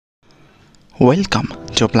Welcome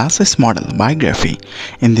to plus size model biography.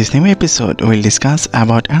 In this new episode, we'll discuss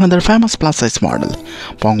about another famous plus size model,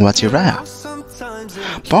 Wachiraya.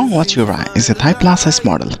 Wachiraya is a Thai plus size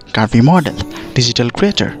model, Curvy model, digital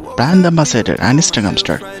creator, brand ambassador, and Instagram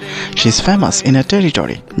star. She is famous in her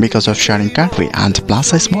territory because of sharing curvy and plus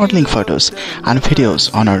size modeling photos and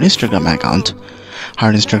videos on her Instagram account.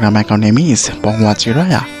 Her Instagram account name is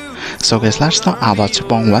Wachiraya. So guys, let's talk about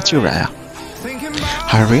Wachiraya.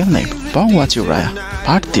 Her real name, Wachiraya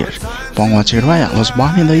Bhartir. Wachiraya was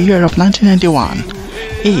born in the year of 1991.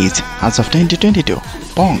 Age, as of 2022,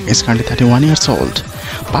 Pong is currently 31 years old.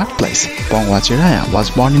 Birthplace, Wachiraya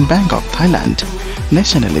was born in Bangkok, Thailand.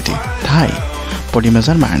 Nationality, Thai. Body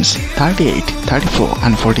measurements, 38, 34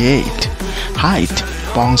 and 48. Height,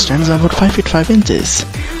 Pong stands about 5 feet 5 inches.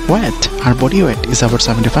 Weight, her body weight is about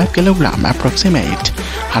 75 kg approximate.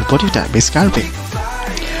 Her body type is curvy.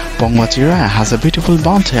 Wachiraya has a beautiful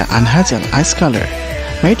blonde hair and hazel eyes color.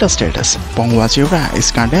 Marital status, Wachiraya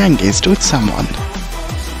is currently engaged with someone.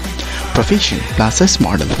 Profession, plus size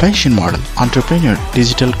model, fashion model, entrepreneur,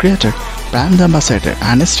 digital creator, brand ambassador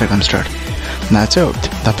and Instagram star. Net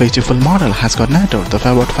worth, the beautiful model has got net worth of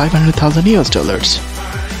about $500,000 US.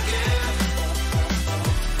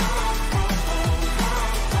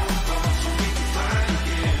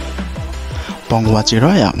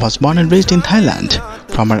 Wachiraya was born and raised in Thailand.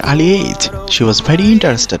 From her early age, she was very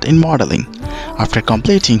interested in modeling. After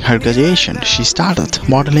completing her graduation, she started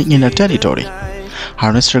modeling in her territory.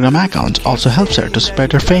 Her Instagram account also helps her to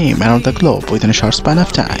spread her fame around the globe within a short span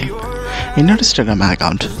of time. In her Instagram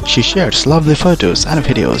account, she shares lovely photos and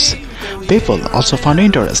videos. People also found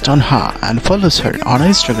interest on her and follows her on her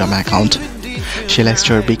Instagram account. She likes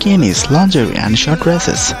to wear bikinis, lingerie and short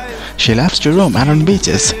dresses. She loves to roam around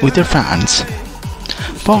beaches with her friends.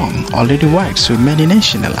 Pong already works with many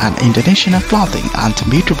national and international clothing and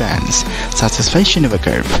beauty brands such as Fashionable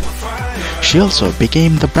Curvy. She also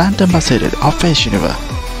became the brand ambassador of Fashionable.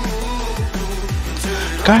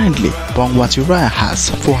 Currently, Wachiraya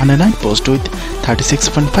has 409 posts with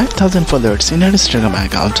 36.5 thousand followers in her Instagram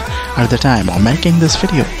account at the time of making this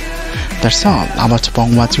video. That's all about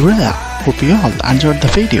Wachiraya. Hope you all enjoyed the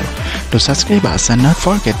video. Do subscribe us and not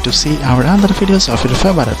forget to see our other videos of your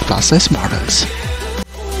favorite plus size models.